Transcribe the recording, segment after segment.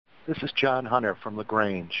This is John Hunter from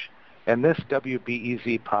LaGrange, and this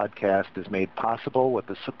WBEZ podcast is made possible with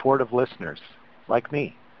the support of listeners like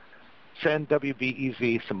me. Send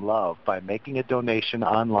WBEZ some love by making a donation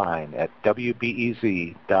online at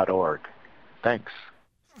WBEZ.org. Thanks.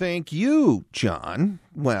 Thank you, John.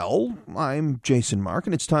 Well, I'm Jason Mark,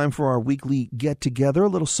 and it's time for our weekly get-together, a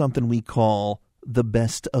little something we call the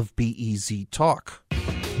Best of BEZ Talk.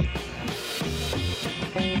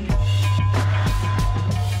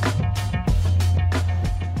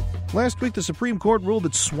 Last week, the Supreme Court ruled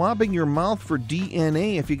that swabbing your mouth for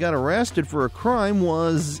DNA if you got arrested for a crime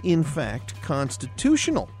was, in fact,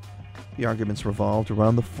 constitutional. The arguments revolved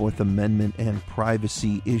around the Fourth Amendment and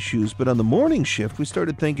privacy issues, but on the morning shift, we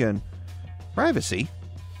started thinking, privacy?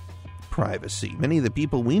 Privacy. Many of the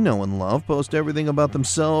people we know and love post everything about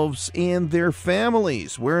themselves and their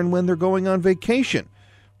families, where and when they're going on vacation,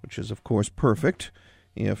 which is, of course, perfect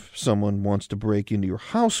if someone wants to break into your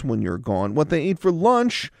house when you're gone, what they ate for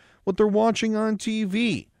lunch, what they're watching on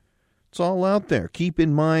TV. It's all out there. Keep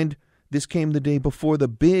in mind, this came the day before the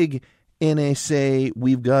big NSA,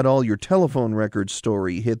 we've got all your telephone records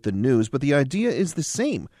story hit the news, but the idea is the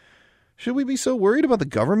same. Should we be so worried about the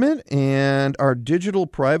government and our digital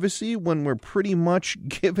privacy when we're pretty much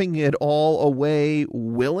giving it all away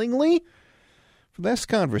willingly? For this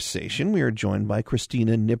conversation, we are joined by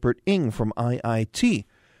Christina Nippert-Ing from IIT.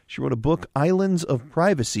 She wrote a book, Islands of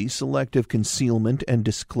Privacy, Selective Concealment and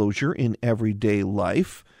Disclosure in Everyday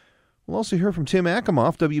Life. We'll also hear from Tim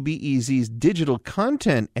Akomoff, WBEZ's digital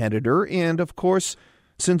content editor. And, of course,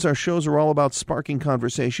 since our shows are all about sparking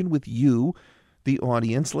conversation with you, the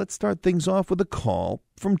audience, let's start things off with a call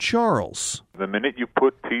from Charles. The minute you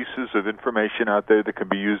put pieces of information out there that can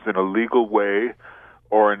be used in a legal way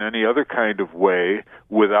or in any other kind of way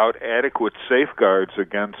without adequate safeguards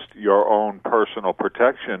against your own personal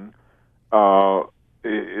protection,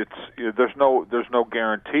 there's no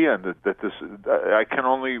guarantee on that this. I can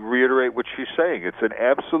only reiterate what she's saying. It's an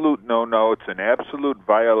absolute no-no. It's an absolute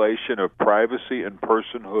violation of privacy and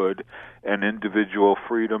personhood and individual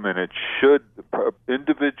freedom, and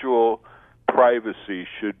individual privacy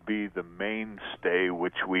should be the mainstay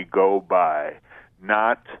which we go by,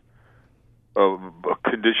 not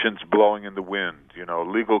conditions blowing in the wind.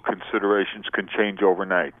 Legal considerations can change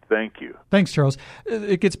overnight. Thank you. Thanks, Charles.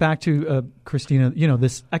 It gets back to, Christina,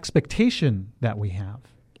 this expectation that we have.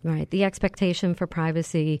 Right. The expectation for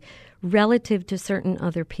privacy relative to certain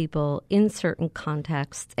other people in certain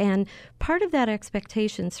contexts. And part of that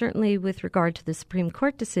expectation, certainly with regard to the Supreme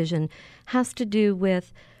Court decision, has to do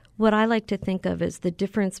with what I like to think of as the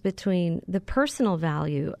difference between the personal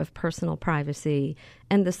value of personal privacy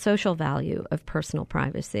and the social value of personal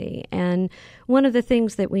privacy. And one of the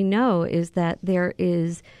things that we know is that there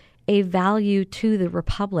is a value to the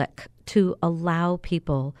republic to allow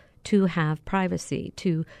people to have privacy,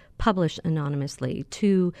 to publish anonymously,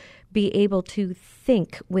 to be able to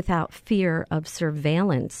think without fear of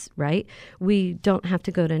surveillance, right? We don't have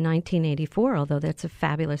to go to 1984, although that's a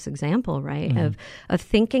fabulous example, right, of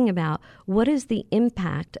thinking about what is the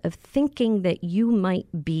impact of thinking that you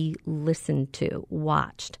might be listened to,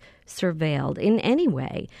 watched, surveilled in any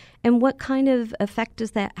way, and what kind of effect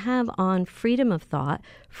does that have on freedom of thought,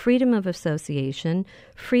 freedom of association,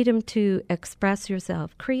 freedom to express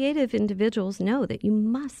yourself. Creative individuals know that you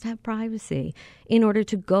must have privacy in order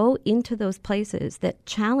to go into those places that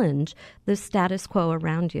challenge the status quo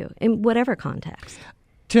around you in whatever context.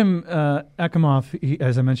 Tim Akomoff,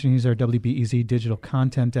 as I mentioned, he's our WBEZ digital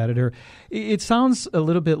content editor. It sounds a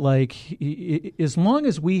little bit like as long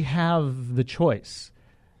as we have the choice,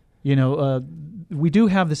 we do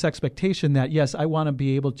have this expectation that, yes, I want to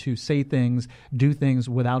be able to say things, do things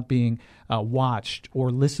without being watched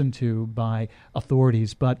or listened to by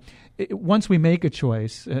authorities. But once we make a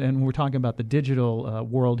choice, and we're talking about the digital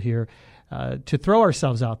world here, to throw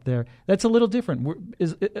ourselves out there, that's a little different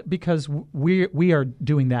because we are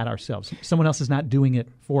doing that ourselves. Someone else is not doing it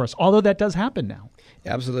for us, although that does happen now.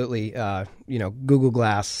 Absolutely. Google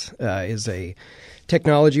Glass is a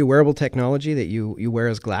wearable technology that you wear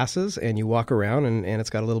as glasses and you walk around and it's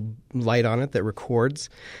got a little light on it that records.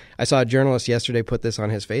 I saw a journalist yesterday put this on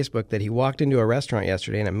his Facebook that he walked into a restaurant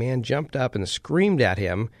yesterday and a man jumped up and screamed at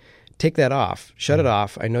him, "Take that off, shut it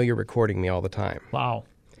off. I know you're recording me all the time." Wow.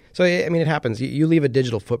 So, it happens. You leave a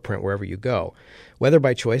digital footprint wherever you go, whether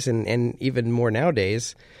by choice and even more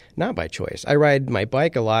nowadays, not by choice. I ride my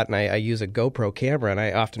bike a lot, and I use a GoPro camera, and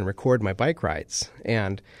I often record my bike rides.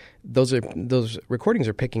 And those recordings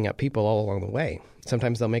are picking up people all along the way.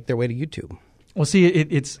 Sometimes they'll make their way to YouTube. Well, see,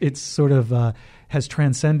 it's sort of has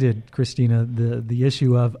transcended, Christina, the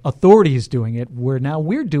issue of authorities doing it, where now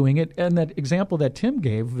we're doing it. And that example that Tim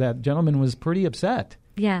gave, that gentleman was pretty upset.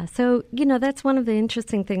 Yeah, so, that's one of the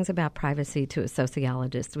interesting things about privacy to a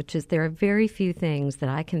sociologist, which is there are very few things that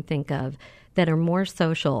I can think of that are more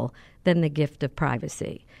social than the gift of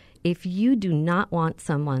privacy. If you do not want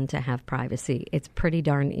someone to have privacy, it's pretty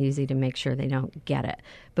darn easy to make sure they don't get it.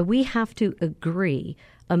 But we have to agree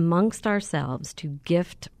amongst ourselves to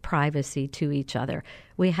gift privacy to each other.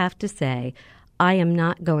 We have to say, I am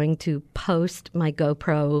not going to post my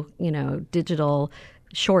GoPro, digital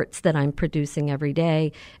shorts that I'm producing every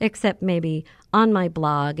day, except maybe on my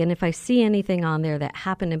blog. And if I see anything on there that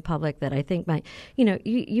happened in public that I think might,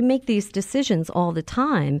 you make these decisions all the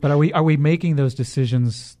time. But are we making those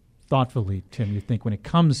decisions thoughtfully, Tim, you think, when it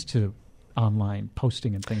comes to online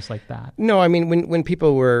posting and things like that? No, I mean, when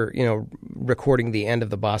people were, recording the end of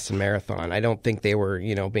the Boston Marathon, I don't think they were,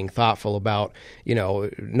 being thoughtful about,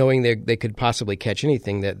 knowing they could possibly catch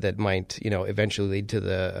anything that might, eventually lead to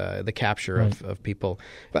the capture of people.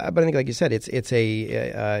 But I think, like you said,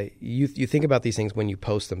 you think about these things when you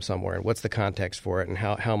post them somewhere, and what's the context for it, and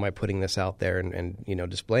how am I putting this out there and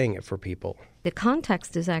displaying it for people. The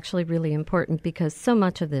context is actually really important because so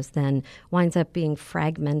much of this then winds up being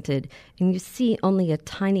fragmented, and you see only a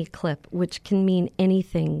tiny clip, which can mean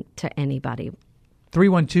anything to anybody.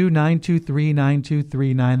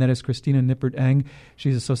 312-923-9239. That is Christina Nippert-Eng.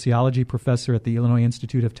 She's a sociology professor at the Illinois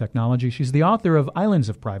Institute of Technology. She's the author of Islands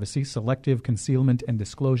of Privacy, Selective Concealment and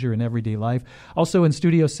Disclosure in Everyday Life. Also in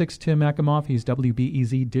Studio 6, Tim Akimoff. He's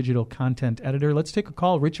WBEZ Digital Content Editor. Let's take a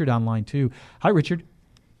call. Richard on line 2. Hi, Richard.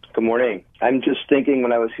 Good morning. I'm just thinking,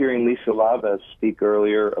 when I was hearing Lisa Lavas speak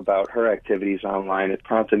earlier about her activities online, it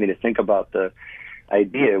prompted me to think about the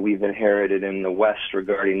idea we've inherited in the West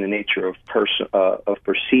regarding the nature of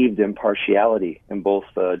perceived impartiality in both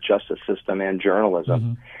the justice system and journalism.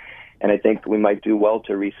 Mm-hmm. And I think we might do well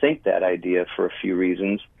to rethink that idea for a few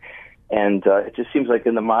reasons. And it just seems like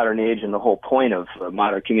in the modern age, and the whole point of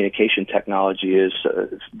modern communication technology is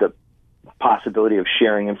the possibility of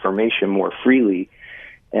sharing information more freely.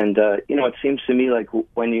 And, it seems to me like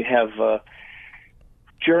when you have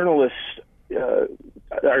journalists are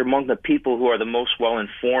among the people who are the most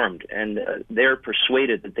well-informed, and they're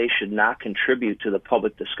persuaded that they should not contribute to the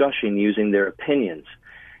public discussion using their opinions.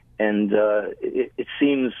 And it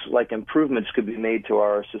seems like improvements could be made to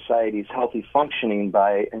our society's healthy functioning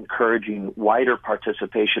by encouraging wider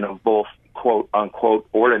participation of both quote-unquote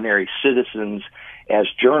ordinary citizens as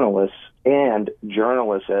journalists and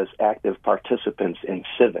journalists as active participants in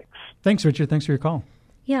civics. Thanks, Richard. Thanks for your call.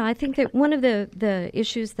 Yeah, I think that one of the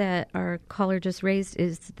issues that our caller just raised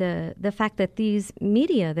is the fact that these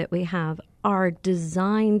media that we have are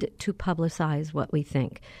designed to publicize what we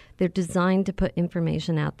think. They're designed to put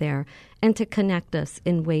information out there and to connect us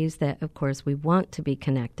in ways that, of course, we want to be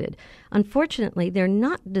connected. Unfortunately, they're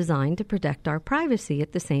not designed to protect our privacy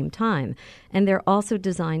at the same time. And they're also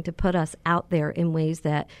designed to put us out there in ways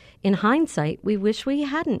that, in hindsight, we wish we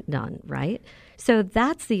hadn't done, right? So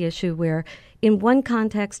that's the issue where in one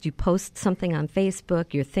context you post something on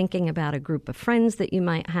Facebook, you're thinking about a group of friends that you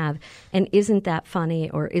might have, and isn't that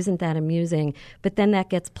funny or isn't that amusing? But then that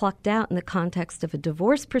gets plucked out in the context of a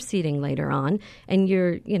divorce proceeding later on, and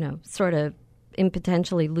you're, sort of in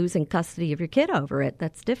potentially losing custody of your kid over it.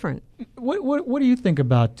 That's different. What do you think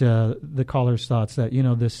about the caller's thoughts that,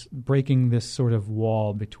 this breaking this sort of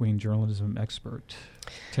wall between journalism expert,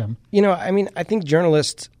 Tim? I think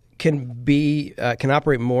journalists can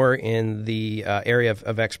operate more in the area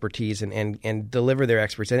of expertise and deliver their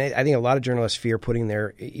expertise. And I think a lot of journalists fear putting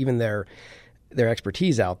their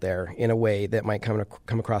expertise out there in a way that might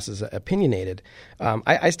come across as opinionated.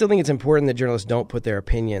 I still think it's important that journalists don't put their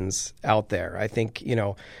opinions out there. I think,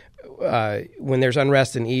 when there's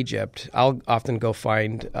unrest in Egypt, I'll often go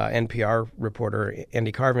find NPR reporter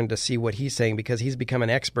Andy Carvin to see what he's saying, because he's become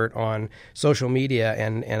an expert on social media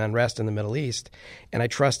and unrest in the Middle East. And I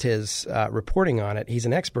trust his reporting on it. He's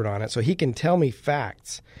an expert on it. So he can tell me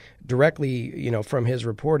facts directly, from his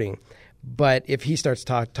reporting. But if he starts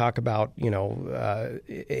to talk about, in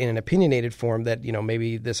an opinionated form that,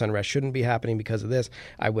 maybe this unrest shouldn't be happening because of this,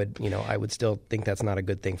 I would still think that's not a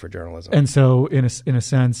good thing for journalism. And so in a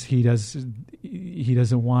sense, he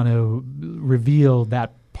doesn't want to reveal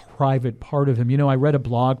that private part of him. I read a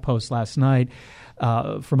blog post last night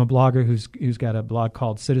from a blogger who's got a blog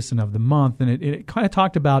called Citizen of the Month, and it kind of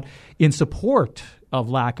talked about in support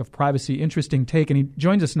of lack of privacy. Interesting take. And he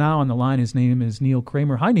joins us now on the line. His name is Neil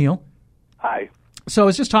Kramer. Hi, Neil. Hi. So I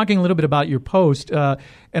was just talking a little bit about your post, and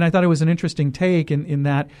I thought it was an interesting take in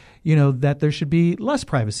that, that there should be less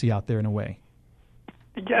privacy out there in a way.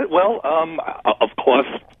 Yeah, well, of course,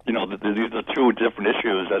 these are two different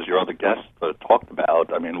issues, as your other guests talked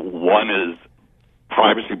about. I mean, one is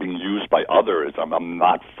privacy being used by others. I'm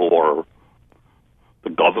not for the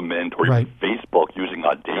government or even Facebook using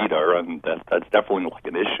our data, and that's definitely like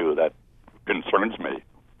an issue that concerns me.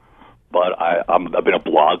 But I've been a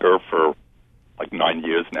blogger for like 9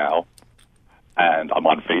 years now, and I'm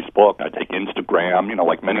on Facebook. I take Instagram,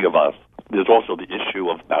 like many of us. There's also the issue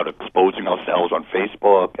about exposing ourselves on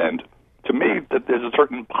Facebook, and to me, there's a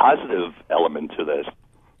certain positive element to this.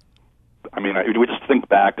 I mean, we just think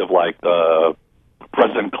back of like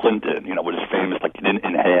President Clinton, with his famous like he didn't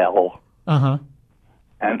inhale. Uh-huh.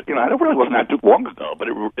 And it really wasn't that too long ago, but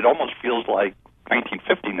it almost feels like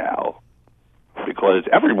 1950 now, because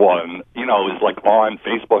everyone is like on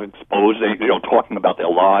Facebook exposing, talking about their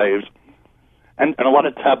lives. And a lot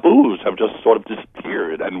of taboos have just sort of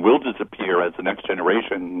disappeared and will disappear as the next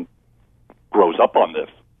generation grows up on this.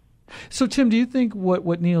 So, Tim, do you think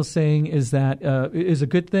what Neil's saying is that is a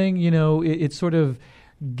good thing? It's sort of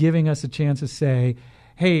giving us a chance to say,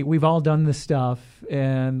 hey, we've all done this stuff,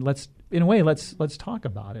 and let's talk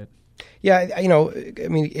about it. Yeah, I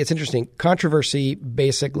mean, it's interesting. Controversy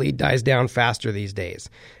basically dies down faster these days.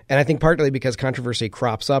 And I think partly because controversy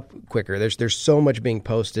crops up quicker. There's so much being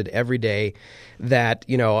posted every day that,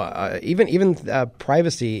 even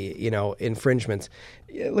privacy, infringements.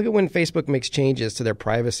 Look at when Facebook makes changes to their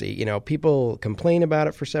privacy. People complain about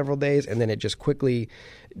it for several days, and then it just quickly,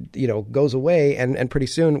 goes away. And pretty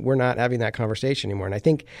soon we're not having that conversation anymore. And I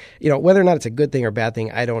think, whether or not it's a good thing or bad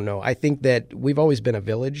thing, I don't know. I think that we've always been a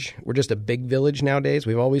village. We're just a big village nowadays.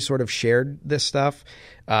 We've always sort of shared this stuff.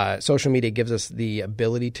 Social media gives us the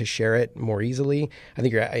ability to share it more easily. I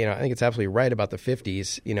think I think it's absolutely right about the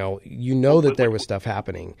 50s. That there was stuff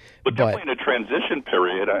happening, but definitely in a transition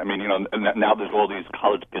period. I mean, and now there's all these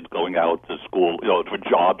college kids going out to school, for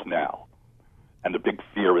jobs now, and the big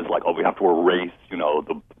fear is like, we have to erase,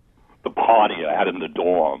 the party I had in the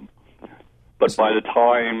dorm. But by the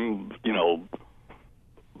time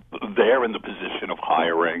they're in the position of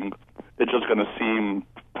hiring, it's just going to seem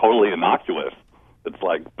totally innocuous. It's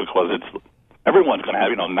like, because everyone's going to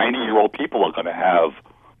have, 90-year-old people are going to have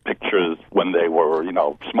pictures when they were,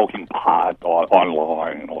 smoking pot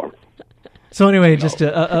online or. So anyway, just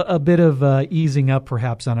a bit of easing up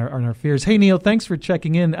perhaps on our fears. Hey, Neil, thanks for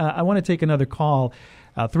checking in. I want to take another call.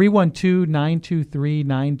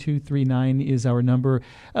 312-923-9239 is our number.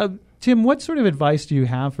 Tim, what sort of advice do you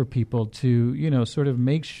have for people to, sort of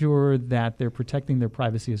make sure that they're protecting their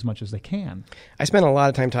privacy as much as they can? I spent a lot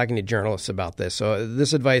of time talking to journalists about this, so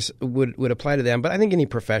this advice would apply to them, but I think any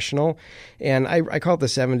professional, and I call it the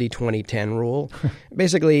 70-20-10 rule.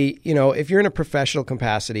 Basically, if you're in a professional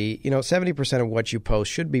capacity, 70% of what you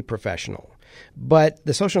post should be professional. But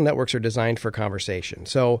the social networks are designed for conversation.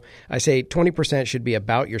 So I say 20% should be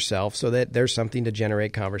about yourself so that there's something to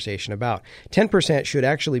generate conversation about. 10% should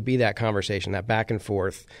actually be that conversation, that back and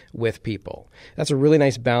forth with people. That's a really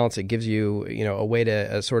nice balance. It gives you, a way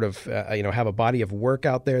to sort of, have a body of work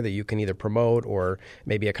out there that you can either promote or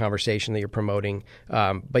maybe a conversation that you're promoting.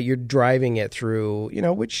 But you're driving it through,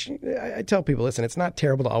 which I tell people, listen, it's not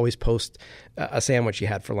terrible to always post a sandwich you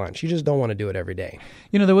had for lunch. You just don't want to do it every day.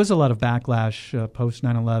 There was a lot of backlash post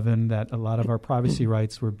 9/11 that a lot of our privacy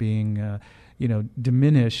rights were being,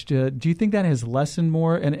 diminished. Do you think that has lessened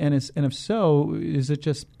more? And if so, is it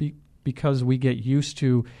just because we get used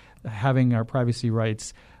to having our privacy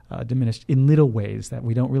rights diminished in little ways that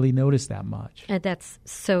we don't really notice that much? That's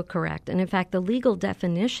so correct. And in fact, the legal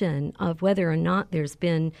definition of whether or not there's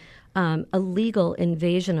been a legal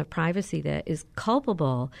invasion of privacy that is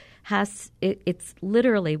culpable it's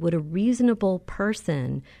literally, would a reasonable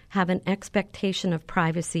person have an expectation of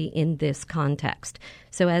privacy in this context?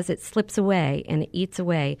 So as it slips away and it eats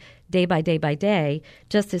away day by day by day,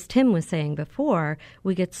 just as Tim was saying before,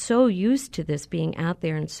 we get so used to this being out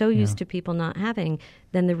there and so used to people not having,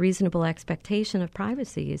 then the reasonable expectation of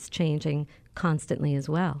privacy is changing constantly as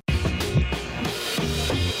well.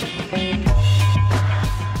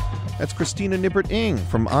 That's Christina Nippert-Ing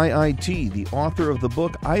from IIT, the author of the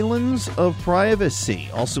book Islands of Privacy.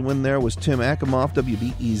 Also in there was Tim Akomoff,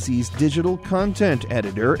 WBEZ's digital content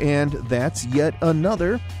editor, and that's yet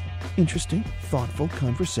another interesting, thoughtful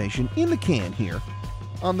conversation in the can here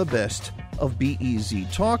on the Best of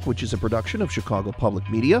BEZ Talk, which is a production of Chicago Public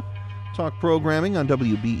Media. Talk programming on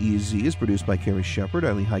WBEZ is produced by Carrie Shepard,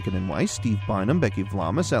 Eileen Heikkinen-Weiss, Steve Bynum, Becky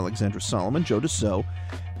Vlamas, Alexandra Solomon, Joe Dassault,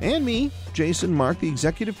 and me, Jason Mark. The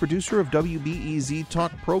executive producer of WBEZ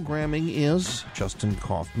Talk programming is Justin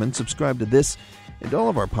Kaufman. Subscribe to this and all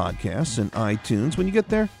of our podcasts in iTunes. When you get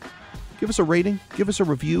there, Give us a rating. Give us a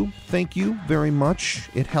review. Thank you very much.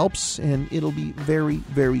 It helps, and it'll be very,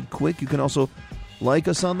 very quick. You can also like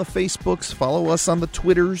us on the Facebooks. Follow us on the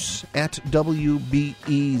Twitters at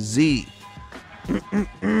WBEZ.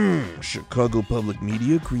 Chicago Public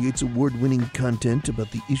Media creates award-winning content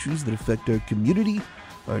about the issues that affect our community,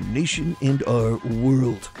 our nation, and our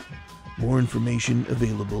world. More information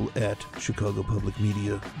available at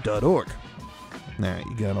chicagopublicmedia.org. All right,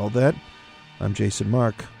 you got all that? I'm Jason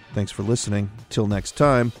Mark. Thanks for listening. Till next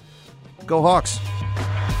time, go Hawks!